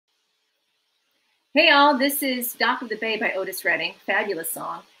Hey all, this is Dock of the Bay by Otis Redding, fabulous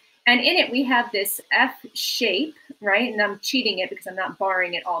song. And in it we have this F shape, right? And I'm cheating it because I'm not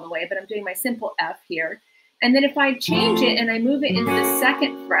barring it all the way, but I'm doing my simple F here. And then if I change it and I move it into the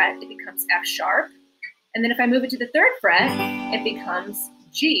second fret, it becomes F sharp. And then if I move it to the third fret, it becomes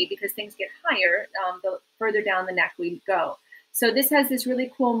G because things get higher the further down the neck we go. So this has this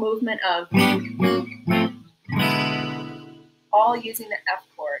really cool movement of all using the F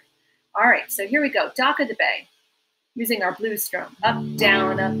chord. All right, so here we go. Dock of the Bay, using our blues strum. Up,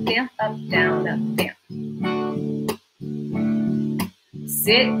 down, up, down, up, down, up, down.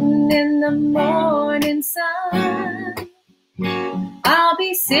 Sitting in the morning sun, I'll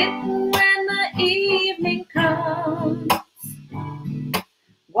be sitting when the evening comes,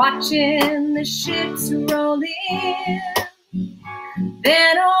 watching the ships roll in,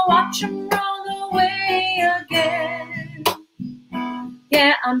 then I'll watch them roll away again.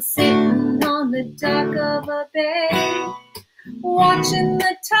 Yeah, I'm sitting on the dock of a bay, watching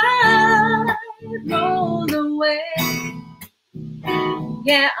the tide roll away.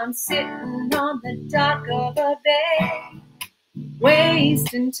 Yeah, I'm sitting on the dock of a bay,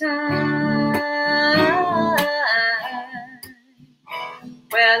 wasting time.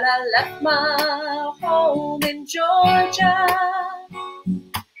 Well, I left my home in Georgia,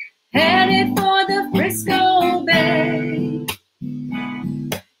 headed for the Frisco Bay.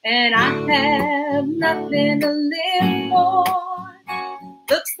 And I have nothing to live for.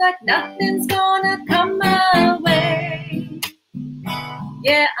 Looks like nothing's gonna come my way.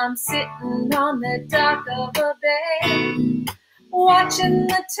 Yeah, I'm sitting on the dock of a bay, watching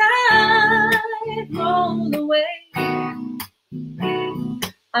the tide roll away.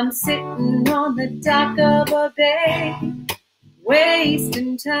 I'm sitting on the dock of a bay,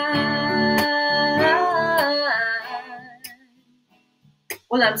 wasting time.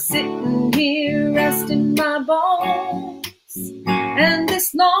 Well, I'm sitting here resting my bones, and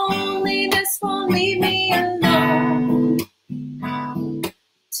this loneliness won't leave me alone.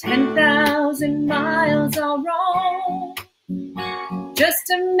 10,000 miles I'll roam just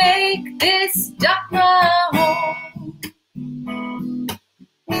to make this dock my home.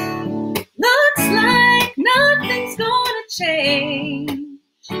 Looks like nothing's gonna change.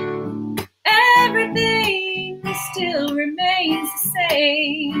 Everything still remains the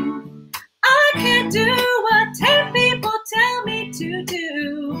same. I can't do what 10 people tell me to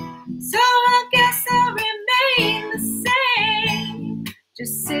do, so I guess I'll remain the same.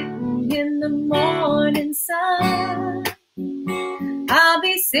 Just sitting in the morning sun, I'll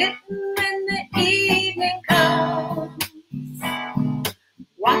be sitting when the evening comes,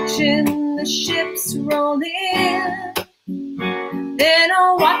 watching the ships roll in, then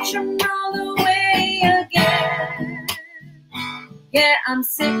I'll watch them roll away again. Yeah, I'm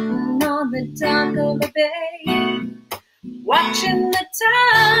sitting on the dock of a bay, watching the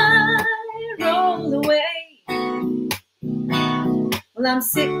tide roll away. Well, I'm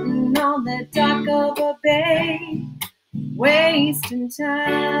sitting on the dock of a bay, wasting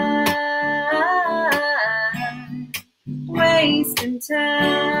time, wasting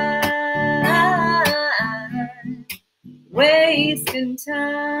time, wasting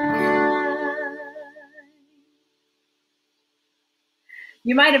time.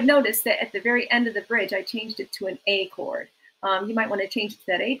 You might have noticed that at the very end of the bridge, I changed it to an A chord. You might want to change it to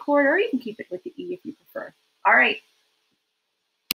that A chord, or you can keep it with the E if you prefer. All right.